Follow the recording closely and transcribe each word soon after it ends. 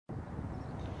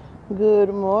Good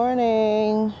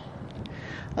morning.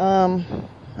 Um,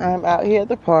 I'm out here at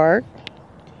the park.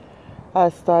 I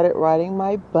started riding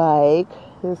my bike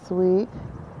this week.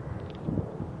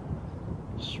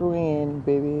 Schwinn,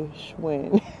 baby,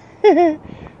 Schwinn.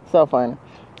 So funny.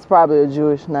 It's probably a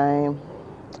Jewish name,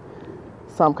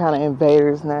 some kind of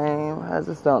invader's name. I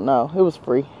just don't know. It was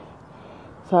free.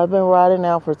 So I've been riding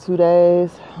now for 2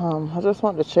 days. I just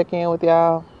wanted to check in with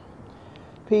y'all.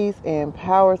 Peace and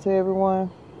power to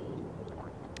everyone.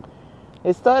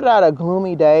 It started out a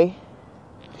gloomy day,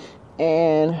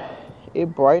 and it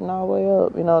brightened all the way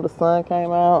up. You know, the sun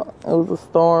came out. It was a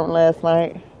storm last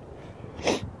night.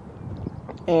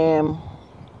 And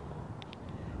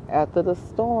after the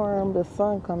storm, the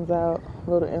sun comes out.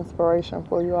 A little inspiration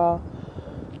for you all.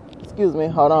 Excuse me,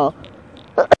 hold on.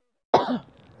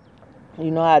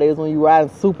 You know how it is when you're riding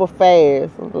super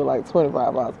fast, like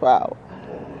 25 miles per hour.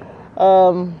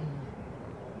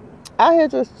 Out here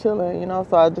just chilling, you know,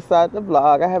 so I decided to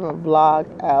vlog. I haven't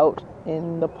vlogged out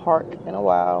in the park in a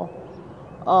while.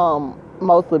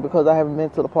 Mostly because I haven't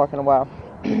been to the park in a while.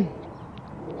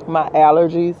 My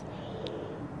allergies,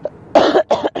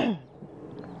 it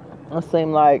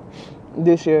seemed like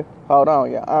this year, hold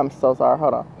on, yeah, I'm so sorry,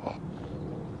 hold on.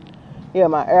 Yeah,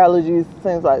 my allergies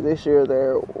seems like this year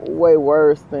they're way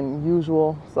worse than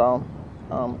usual, so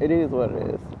it is what it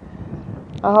is.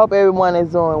 I hope everyone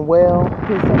is doing well.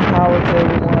 Peace and power to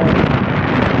everyone.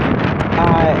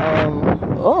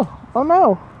 Oh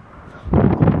no.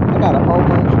 I got a whole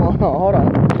bunch going on. Hold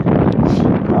on.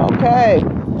 Okay.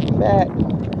 Back.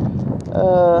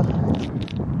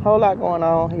 Whole lot going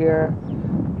on here.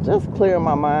 Just clearing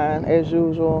my mind as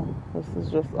usual. This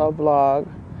is just a vlog.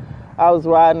 I was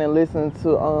riding and listening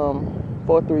to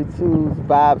 432's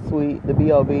Vibe Suite, the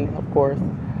B.O.B. of course.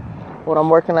 When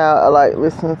I'm working out, I like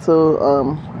listening to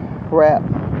rap,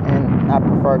 and I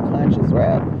prefer conscious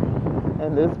rap.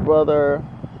 And this brother,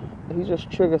 he just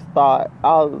triggers thought,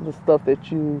 all of the stuff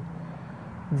that you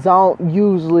don't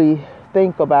usually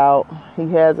think about. He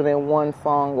has it in one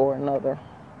song or another.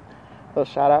 So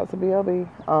shout out to B.O.B.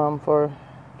 For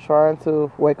trying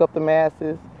to wake up the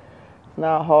masses. It's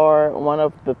not hard. One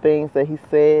of the things that he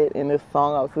said in this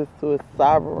song I was listening to is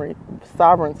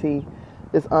sovereignty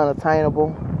is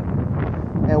unattainable.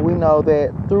 And we know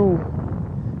that through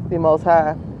the Most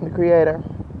High, the Creator,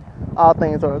 all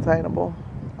things are attainable.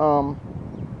 I'm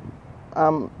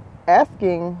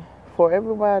asking for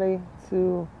everybody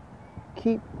to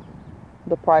keep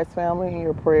the Price family in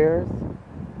your prayers.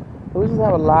 We just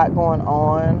have a lot going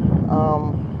on.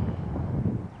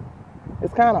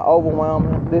 It's kind of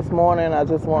overwhelming. This morning, I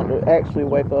just wanted to actually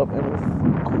wake up and just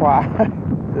cry,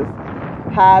 just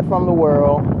hide from the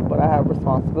world. But I have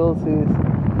responsibilities.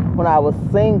 When I was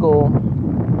single,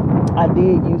 I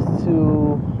did used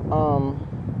to,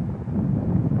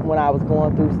 when I was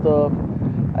going through stuff,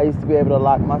 I used to be able to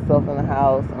lock myself in the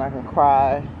house and I can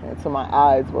cry until my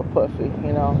eyes were puffy,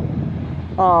 you know.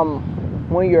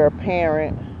 When you're a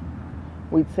parent,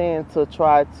 we tend to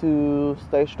try to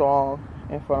stay strong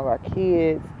in front of our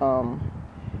kids.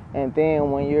 And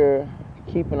then when you're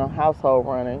keeping a household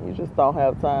running, you just don't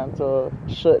have time to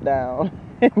shut down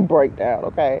and break down,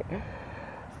 okay?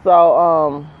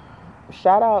 So,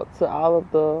 shout out to all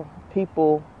of the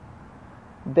people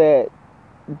that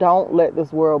don't let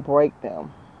this world break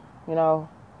them. You know,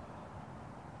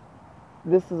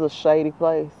 this is a shady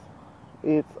place.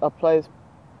 It's a place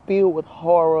filled with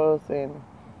horrors and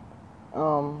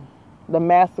the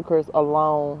massacres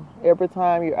alone. Every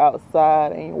time you're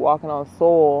outside and you're walking on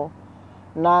soil,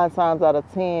 9 times out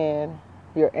of 10,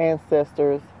 your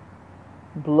ancestors'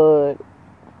 blood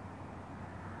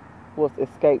was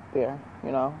escaped there,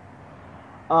 you know,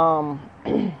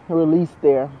 released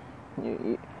there.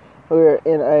 We're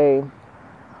in a,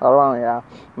 hold on y'all,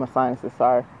 my sinuses,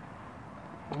 sorry.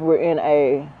 We're in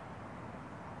a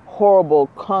horrible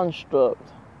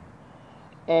construct.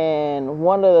 And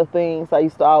one of the things I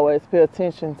used to always pay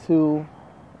attention to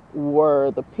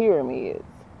were the pyramids.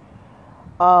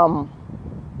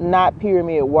 Not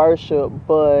pyramid worship,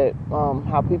 but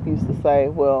how people used to say,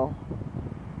 well,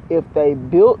 if they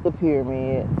built the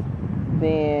pyramids,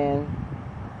 then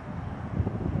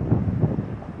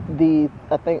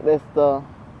I think that's the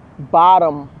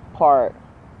bottom part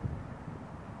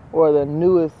or the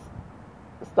newest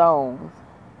stones,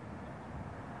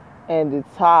 and the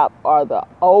top are the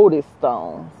oldest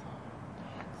stones.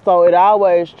 So it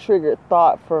always triggered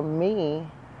thought for me,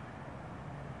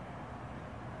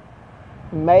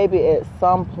 maybe at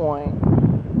some point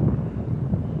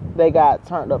they got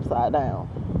turned upside down.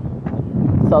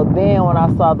 So then when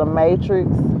I saw The Matrix,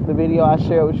 the video I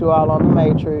shared with you all on The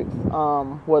Matrix,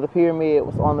 where the pyramid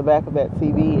was on the back of that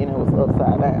TV and it was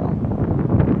upside down.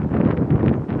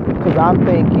 Because I'm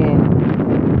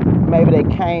thinking maybe they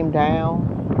came down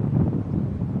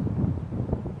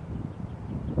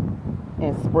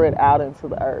and spread out into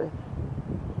the earth.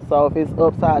 So if it's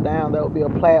upside down, there would be a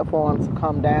platform to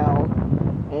come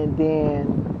down, and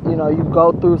then, you know, you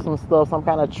go through some stuff, some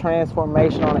kind of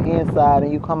transformation on the inside,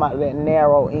 and you come out of that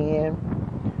narrow end.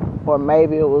 Or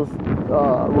maybe it was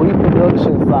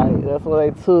reproduction site. That's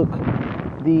where they took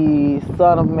the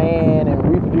Son of Man and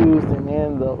reproduced, and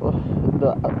then the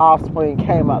offspring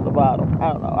came out the bottom.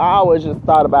 I don't know. I always just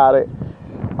thought about it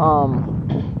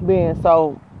being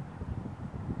so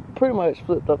pretty much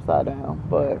flipped upside down.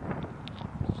 But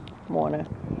morning.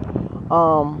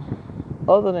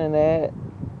 Other than that,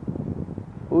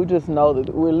 we just know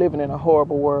that we're living in a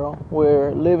horrible world.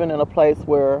 We're living in a place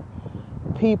where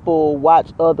people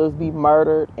watch others be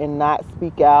murdered and not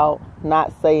speak out,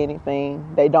 not say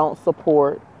anything. They don't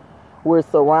support. We're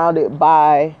surrounded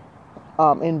by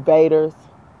invaders,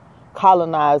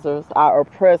 colonizers, our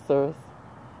oppressors,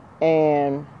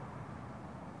 and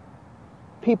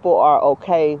people are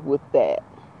okay with that.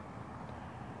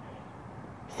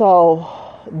 So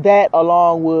that,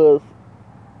 along with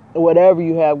whatever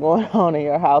you have going on in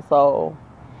your household,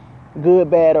 good,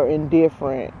 bad, or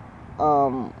indifferent,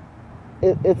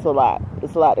 it's a lot.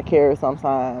 It's a lot to carry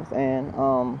sometimes. And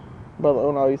Brother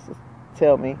Uno used to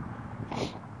tell me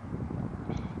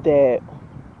that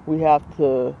we have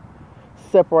to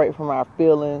separate from our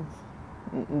feelings.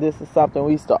 This is something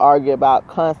we used to argue about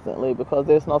constantly, because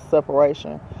there's no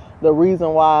separation. The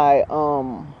reason why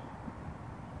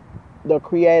the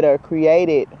Creator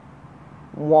created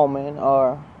woman,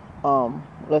 or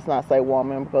let's not say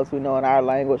woman, because we know in our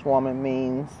language woman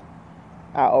means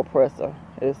our oppressor.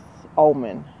 It's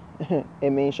omen. It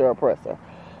means your oppressor.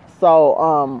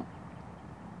 So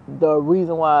the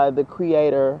reason why the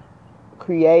Creator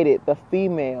created the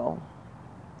female,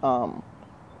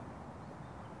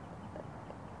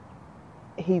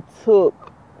 he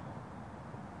took,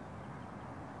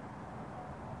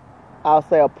 I'll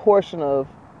say, a portion of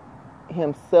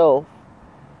himself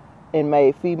and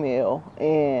made female,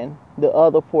 and the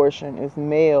other portion is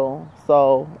male.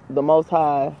 So the Most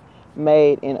High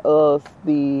made in us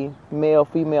the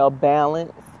male-female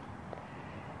balance,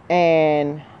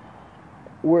 and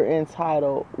we're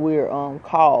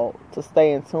called to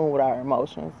stay in tune with our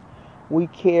emotions. We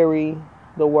carry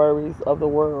the worries of the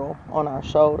world on our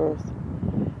shoulders,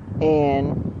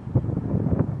 and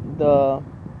the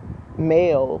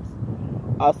males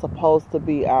are supposed to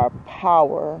be our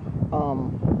power,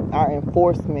 our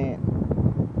enforcement,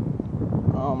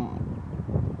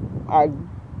 our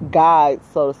guides,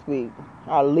 so to speak,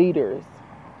 our leaders.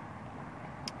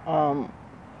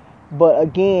 But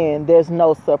again, there's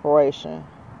no separation.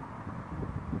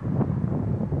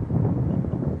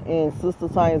 In Sister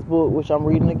Tanya's book, which I'm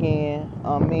reading again,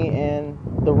 me and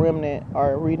the Remnant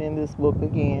are reading this book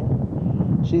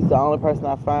again. She's the only person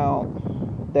I found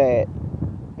that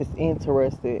is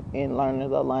interested in learning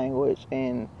the language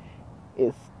and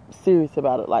is serious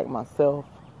about it, like myself.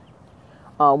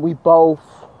 We both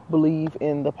believe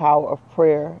in the power of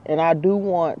prayer, and I do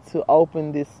want to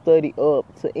open this study up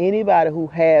to anybody who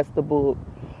has the book.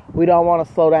 We don't want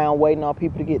to slow down waiting on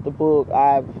people to get the book.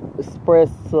 I've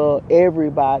expressed to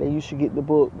everybody you should get the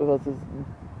book because it's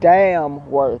damn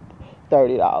worth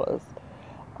 $30.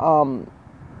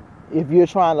 If you're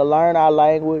trying to learn our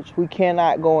language, we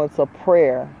cannot go into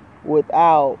prayer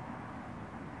without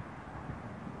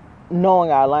knowing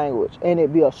our language, and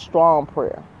it be a strong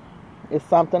prayer. It's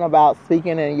something about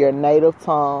speaking in your native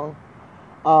tongue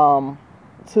to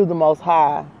the Most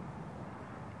High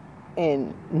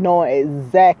and knowing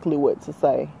exactly what to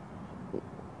say.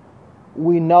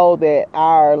 We know that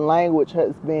our language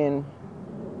has been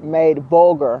made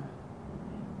vulgar,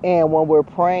 and when we're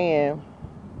praying,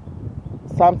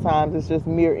 sometimes it's just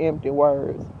mere empty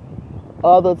words.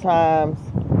 Other times,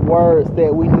 words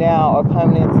that we now are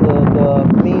coming into the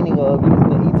meaning of, using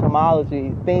the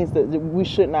etymology, things that we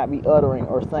should not be uttering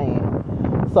or saying.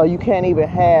 So you can't even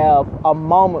have a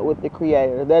moment with the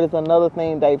Creator. That is another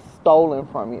thing they've stolen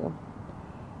from you.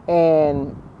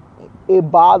 And it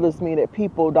bothers me that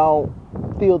people don't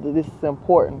feel that this is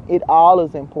important. It all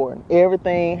is important.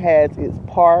 Everything has its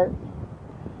part.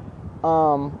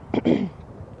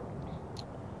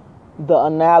 The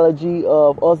analogy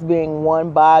of us being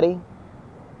one body,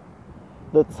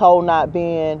 the toe not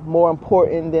being more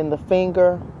important than the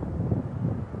finger.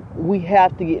 We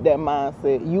have to get that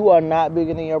mindset. You are not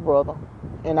bigger than your brother.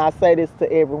 And I say this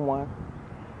to everyone.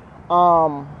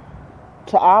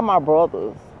 to all my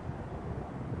brothers,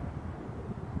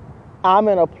 I'm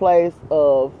in a place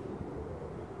of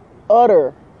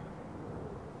utter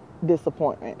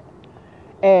disappointment.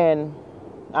 And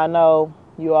I know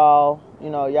you all,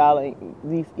 y'all ain't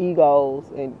these egos,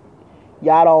 and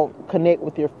y'all don't connect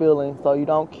with your feelings, so you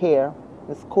don't care.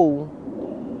 It's cool.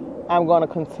 I'm going to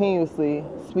continuously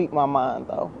speak my mind,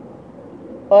 though.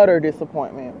 Utter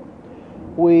disappointment.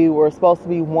 We were supposed to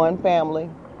be one family,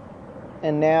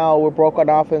 and now we're broken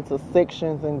off into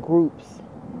sections and groups.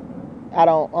 I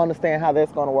don't understand how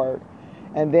that's going to work.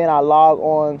 And then I log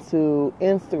on to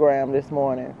Instagram this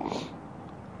morning,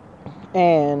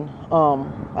 and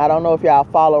I don't know if y'all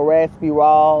follow Raspy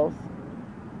Rawls.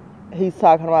 He's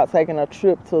talking about taking a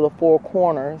trip to the Four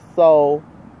Corners. So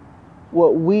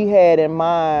what we had in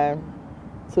mind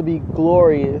to be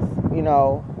glorious,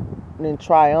 and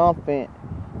triumphant,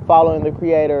 following the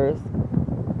Creator's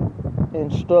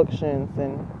instructions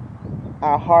and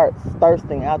our hearts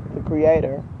thirsting after the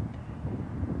Creator,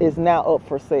 is now up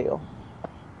for sale.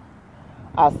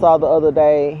 I saw the other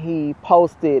day he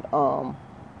posted a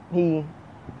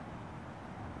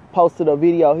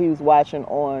video he was watching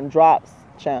on Drop's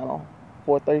channel,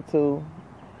 432,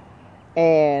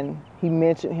 and he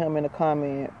mentioned him in a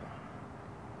comment,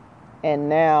 and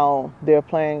now they're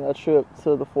planning a trip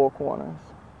to the Four Corners.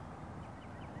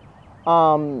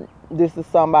 This is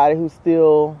somebody who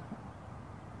still,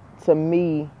 to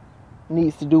me,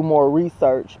 needs to do more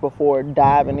research before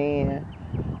diving in.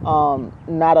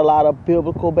 Not a lot of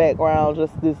biblical background,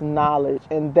 just this knowledge,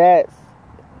 and that's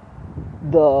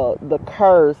the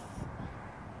curse.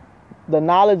 The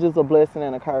knowledge is a blessing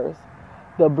and a curse.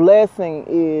 The blessing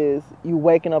is you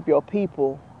waking up your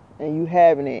people and you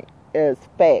having it as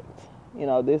fact.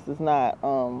 This is not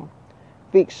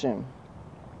fiction.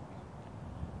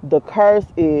 The curse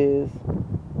is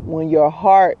when your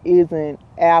heart isn't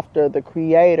after the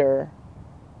Creator,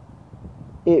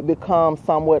 it becomes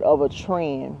somewhat of a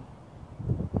trend.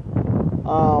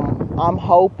 I'm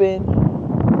hoping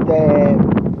that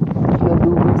he'll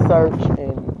do research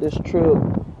and this trip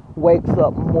wakes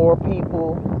up more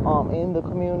people in the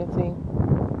community.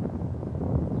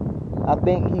 I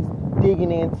think he's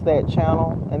digging into that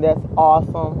channel, and that's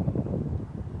awesome.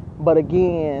 But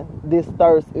again, this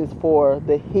thirst is for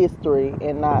the history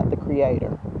and not the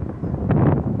Creator.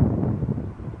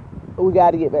 We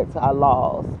got to get back to our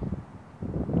laws.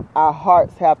 Our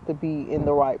hearts have to be in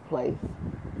the right place.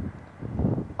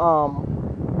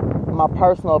 My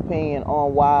personal opinion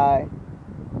on why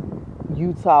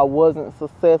Utah wasn't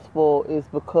successful is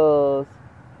because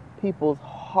people's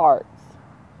hearts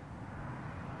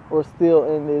were still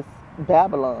in this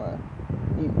Babylon.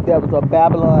 There was a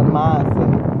Babylon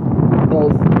mindset. There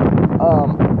was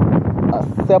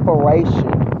a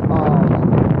separation,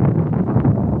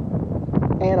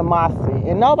 animosity,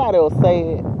 and nobody will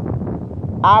say it.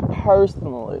 I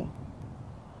personally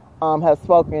have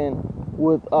spoken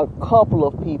with a couple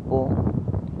of people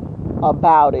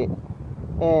about it.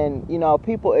 And,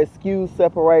 people excuse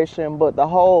separation, but the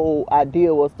whole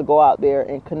idea was to go out there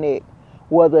and connect,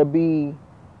 whether it be,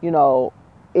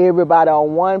 everybody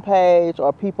on one page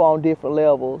or people on different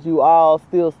levels. You all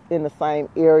still in the same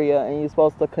area, and you're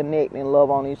supposed to connect and love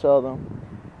on each other.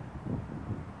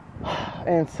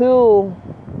 Until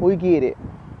we get it,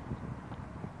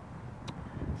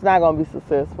 it's not going to be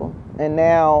successful. And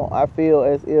now I feel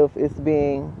as if it's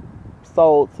being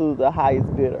sold to the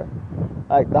highest bidder.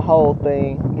 Like, the whole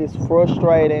thing is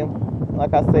frustrating.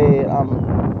 Like I said,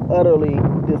 I'm utterly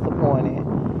disappointed.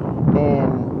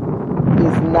 And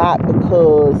it's not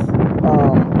because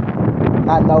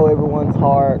I know everyone's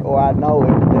heart or I know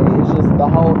everything. It's just the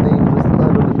whole thing is just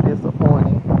utterly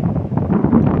disappointing.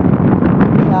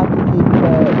 We have to get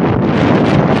back.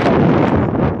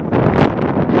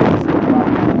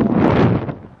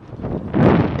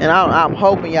 And I'm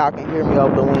hoping y'all can hear me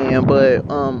over the wind, but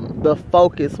the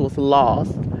focus was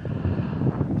lost.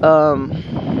 I'm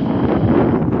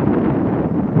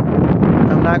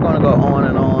not going to go on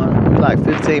and on. We're like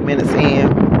 15 minutes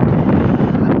in.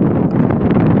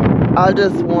 I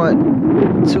just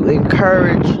want to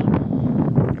encourage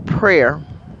prayer.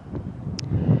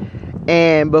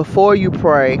 And before you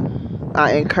pray,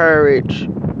 I encourage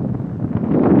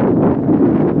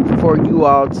for you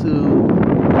all to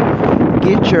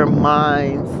get your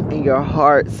minds and your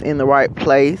hearts in the right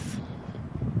place.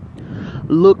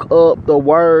 Look up the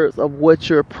words of what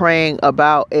you're praying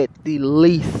about at the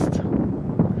least.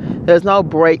 There's no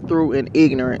breakthrough in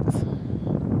ignorance.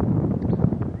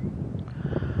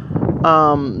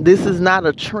 This is not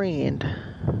a trend.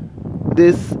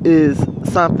 This is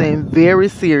something very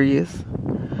serious.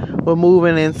 We're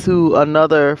moving into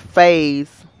another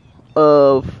phase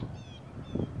of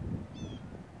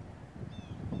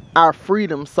our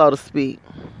freedom, so to speak.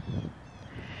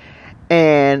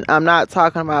 And I'm not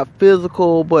talking about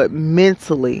physical, but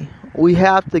mentally. We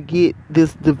have to get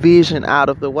this division out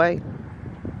of the way.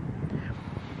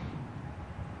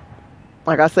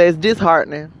 Like I say, it's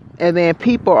disheartening. And then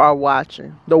people are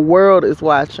watching. The world is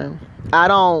watching. I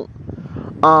don't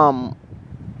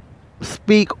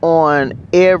speak on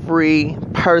every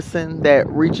person that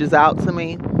reaches out to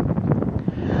me.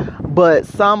 But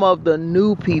some of the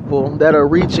new people that are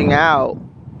reaching out,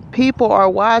 people are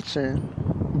watching.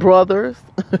 Brothers,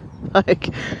 like,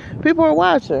 people are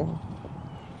watching.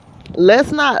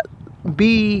 Let's not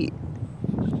be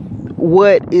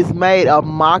what is made a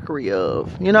mockery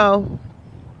of, you know?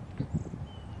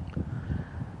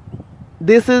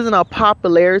 This isn't a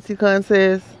popularity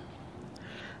contest.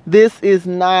 This is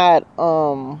not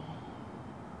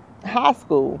high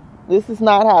school. This is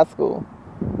not high school.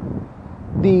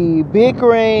 The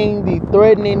bickering, the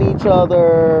threatening each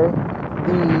other,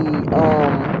 the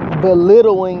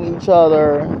belittling each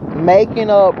other, making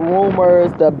up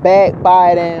rumors, the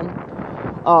backbiting,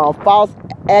 false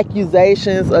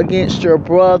accusations against your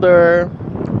brother,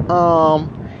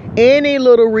 any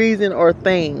little reason or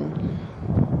thing.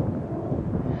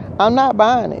 I'm not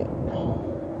buying it.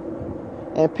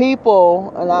 And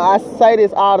people, and I say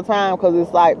this all the time because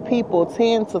it's like people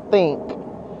tend to think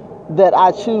that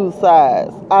I choose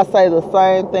sides. I say the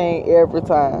same thing every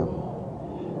time.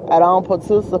 I don't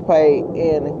participate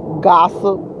in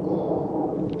gossip.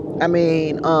 I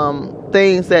mean,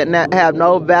 things that have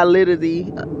no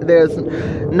validity. There's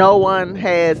no one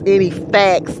has any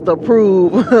facts to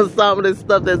prove some of this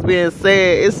stuff that's being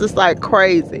said. It's just like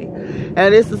crazy.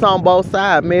 And this is on both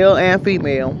sides, male and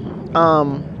female.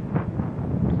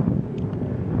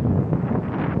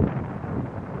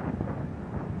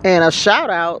 And a shout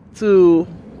out to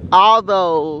all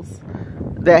those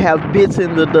that have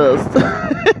bitten the dust.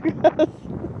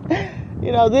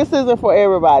 You know, this isn't for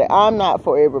everybody. I'm not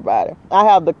for everybody. I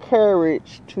have the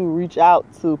courage to reach out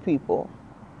to people.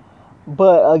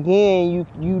 But again,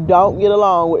 you don't get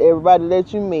along with everybody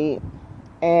that you meet.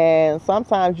 And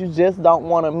sometimes you just don't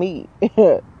want to meet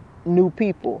new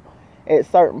people at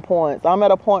certain points. I'm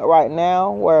at a point right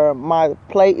now where my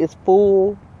plate is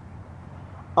full.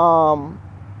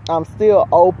 I'm still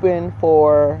open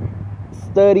for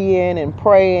studying and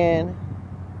praying,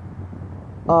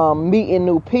 meeting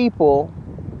new people,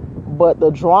 but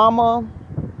the drama,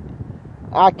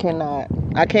 I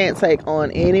can't take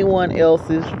on anyone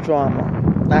else's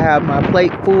drama. I have my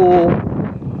plate full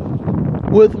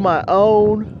with my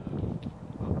own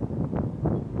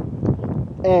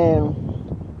and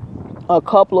a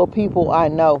couple of people I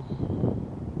know.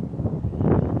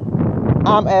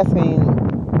 I'm asking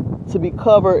to be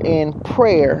covered in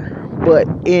prayer, but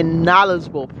in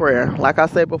knowledgeable prayer. Like I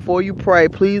said, before you pray,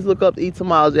 please look up the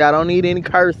etymology. I don't need any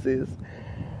curses.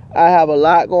 I have a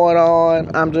lot going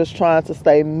on. I'm just trying to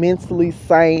stay mentally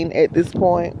sane at this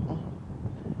point.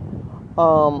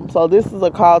 So this is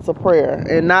a call to prayer,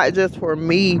 and not just for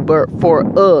me, but for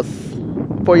us,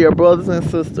 for your brothers and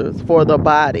sisters, for the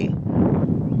body.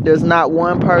 There's not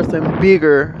one person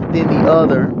bigger than the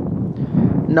other,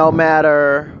 no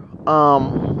matter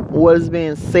what is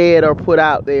being said or put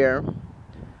out there.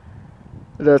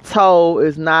 The toe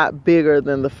is not bigger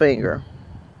than the finger.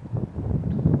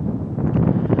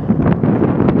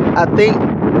 I think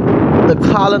the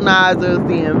colonizers,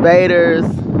 the invaders,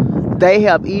 they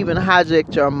have even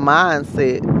hijacked your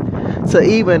mindset to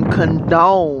even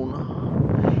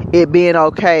condone it being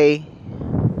okay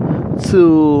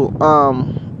to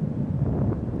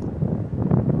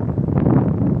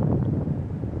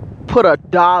put a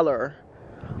dollar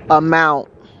amount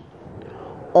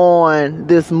on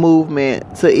this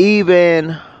movement, to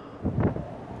even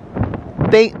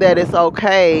think that it's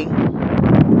okay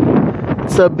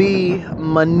to be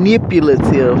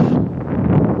manipulative,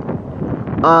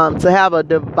 to have a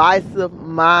divisive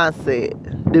mindset.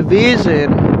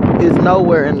 Division is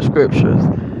nowhere in the scriptures.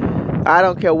 I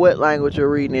don't care what language you're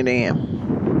reading it in.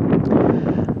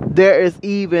 There is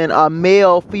even a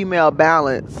male-female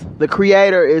balance. The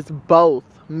Creator is both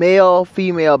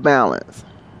male-female balance.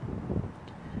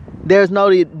 There's no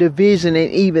division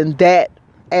in even that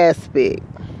aspect.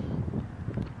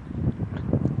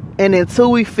 And until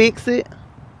we fix it,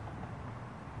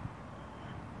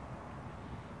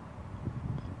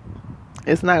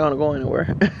 it's not going to go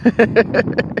anywhere.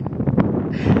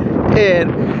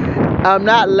 And I'm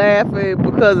not laughing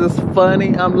because it's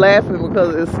funny. I'm laughing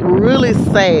because it's really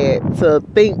sad to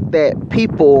think that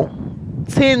people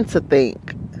tend to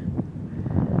think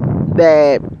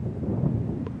that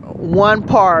one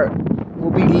part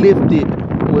will be lifted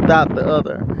without the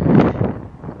other.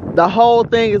 The whole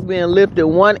thing is being lifted.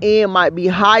 One end might be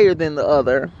higher than the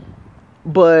other,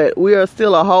 but we are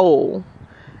still a whole.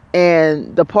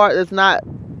 And the part that's not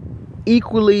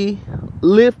equally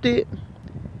lifted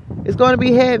is going to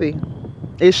be heavy.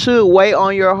 It should weigh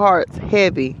on your hearts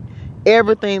heavy.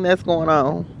 Everything that's going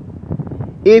on.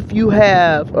 If you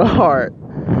have a heart.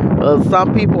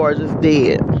 Some people are just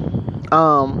dead.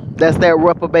 That's that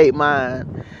reprobate mind.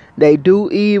 They do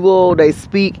evil, they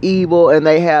speak evil, and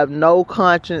they have no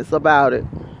conscience about it.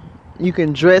 You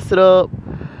can dress it up.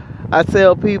 I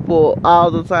tell people all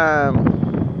the time,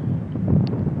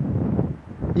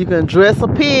 you can dress a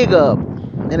pig up,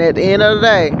 and at the end of the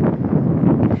day,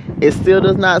 it still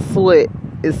does not sweat.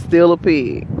 It's still a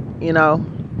pig, you know.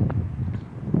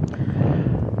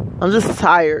 I'm just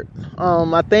tired.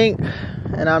 I think,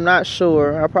 and I'm not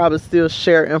sure, I'll probably still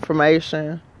share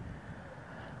information.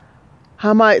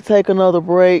 I might take another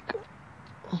break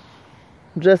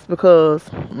just because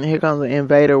here comes an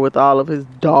invader with all of his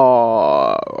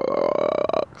dogs.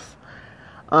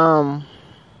 I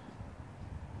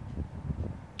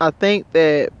think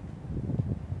that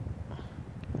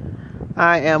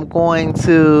I am going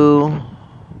to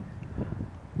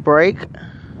break.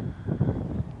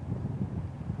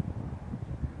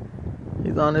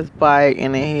 He's on his bike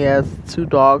and then he has 2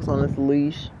 dogs on his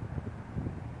leash.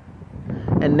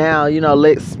 And now, you know,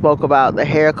 Lex spoke about the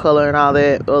hair color and all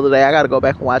that the other day. I got to go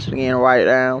back and watch it again and write it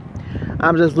down.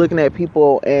 I'm just looking at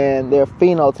people and their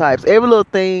phenotypes. Every little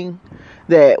thing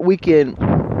that we can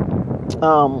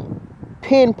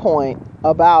pinpoint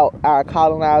about our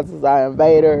colonizers, our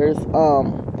invaders,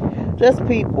 just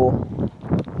people.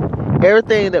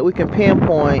 Everything that we can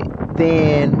pinpoint,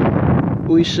 then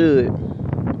we should.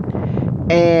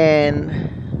 And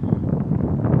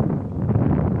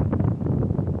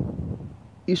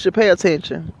you should pay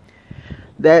attention.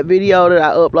 That video that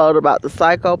I uploaded about the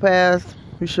psychopaths,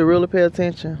 you should really pay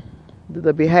attention to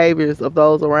the behaviors of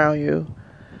those around you.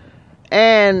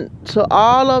 And to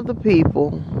all of the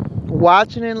people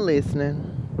watching and listening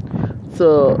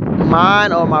to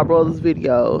mine or my brother's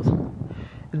videos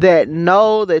that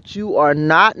know that you are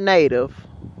not native,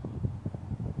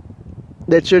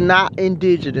 that you're not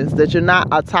indigenous, that you're not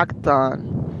autochthon,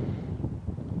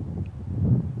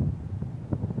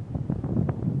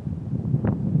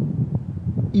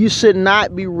 you should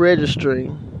not be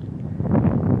registering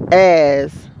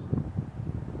as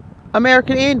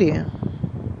American Indian.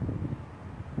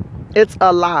 It's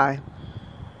a lie.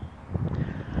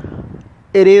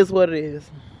 It is what it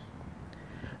is.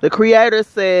 The Creator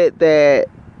said that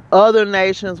other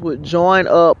nations would join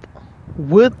up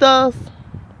with us,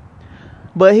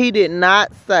 but He did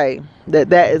not say that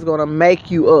that is going to make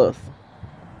you us.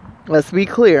 Let's be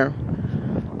clear.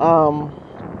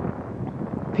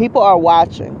 People are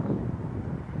watching,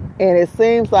 and it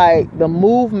seems like the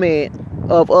movement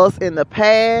of us in the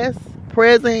past,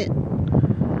 present,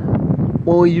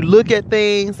 when you look at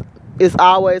things, it's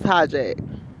always hijacked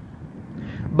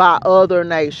by other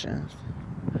nations.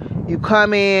 You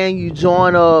come in, you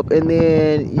join up, and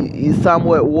then you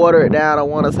somewhat water it down and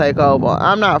want to take over.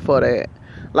 I'm not for that.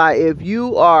 Like, if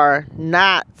you are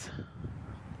not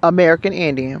American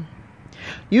Indian,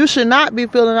 you should not be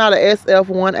filling out a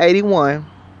SF-181.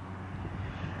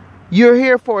 You're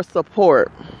here for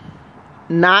support,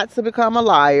 not to become a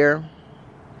liar,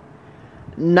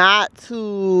 not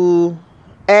to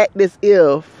act as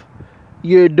if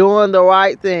you're doing the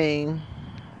right thing.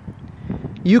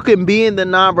 You can be in the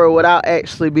number without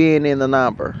actually being in the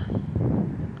number.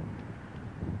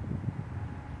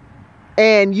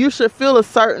 And you should feel a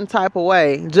certain type of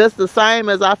way. Just the same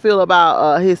as I feel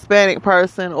about a Hispanic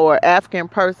person or African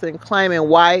person claiming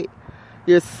white.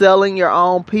 You're selling your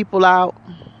own people out.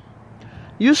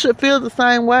 You should feel the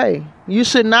same way. You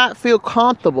should not feel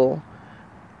comfortable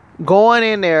going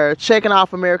in there, checking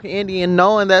off American Indian,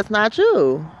 knowing that's not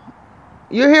you.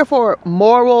 You're here for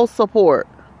moral support.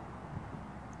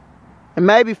 And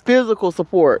maybe physical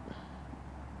support.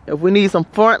 If we need some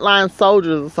frontline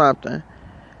soldiers or something.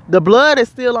 The blood is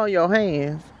still on your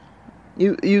hands.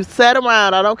 You sat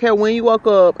around, I don't care when you woke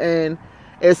up, and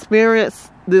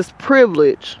experienced this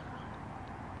privilege.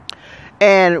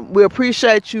 And we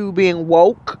appreciate you being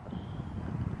woke.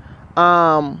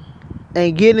 And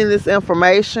getting this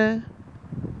information.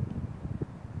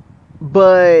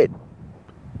 But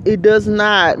it does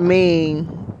not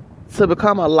mean to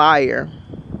become a liar.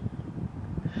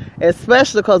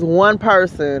 Especially because one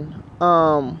person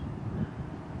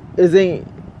is in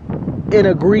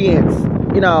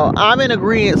agreement. You know, I'm in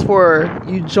agreement for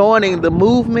you joining the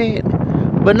movement,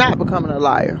 but not becoming a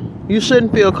liar. You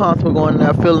shouldn't feel comfortable going in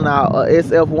there filling out a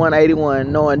SF-181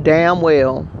 knowing damn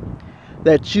well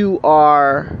that you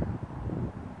are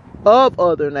of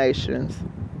other nations.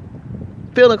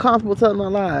 Feeling comfortable telling a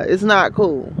lie. It's not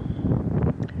cool.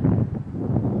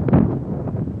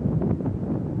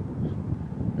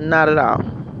 Not at all.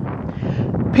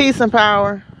 Peace and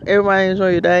power. Everybody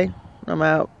enjoy your day. I'm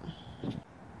out.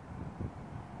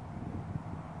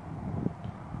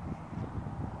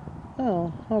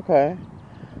 Oh, okay.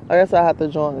 I guess I have to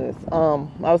join this. I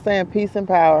was saying peace and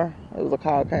power. It was a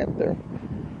call came through.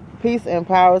 Peace and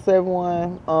power to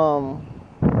everyone.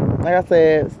 Like I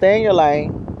said, stay in your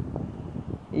lane.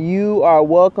 You are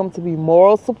welcome to be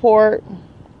moral support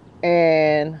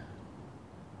and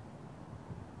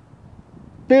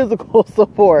physical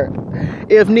support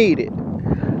if needed.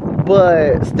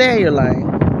 But stay in your lane.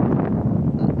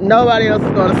 Nobody else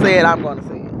is going to say it. I'm going to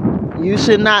say it. You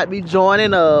should not be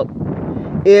joining up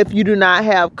if you do not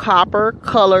have copper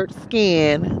colored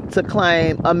skin to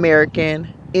claim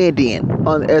American Indian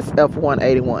on the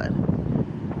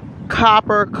SF-181.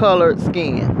 Copper colored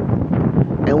skin.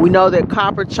 And we know that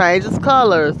copper changes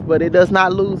colors, but it does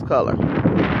not lose color.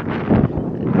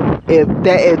 If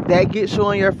that gets you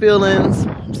on your feelings,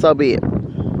 so be it.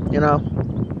 You know?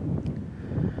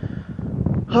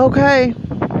 Okay.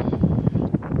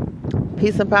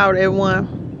 Peace and power to everyone.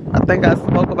 I think I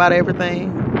spoke about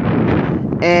everything.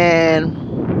 And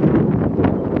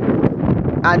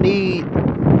I need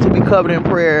to be covered in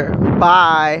prayer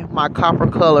by my copper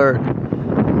colored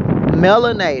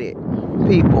melanated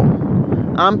people.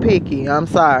 I'm picky. I'm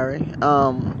sorry.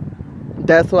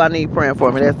 That's who I need praying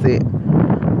for me. That's it.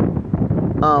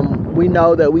 We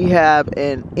know that we have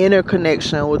an inner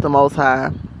connection with the Most High.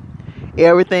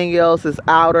 Everything else is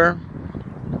outer.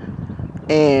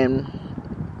 And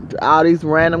all these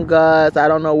random gods, I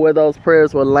don't know where those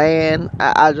prayers will land.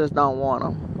 I just don't want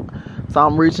them. So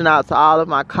I'm reaching out to all of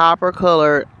my copper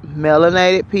colored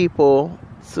melanated people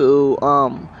to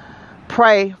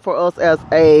pray for us as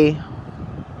a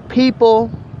people,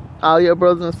 all your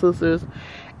brothers and sisters,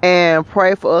 and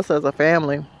pray for us as a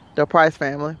family, the Price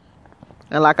family.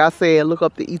 And like I said, look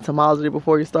up the etymology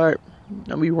before you start.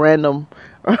 Don't be random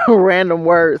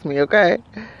words me, okay?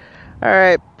 All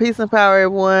right, peace and power,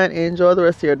 everyone. Enjoy the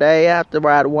rest of your day. I have to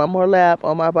ride one more lap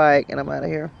on my bike, and I'm out of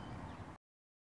here.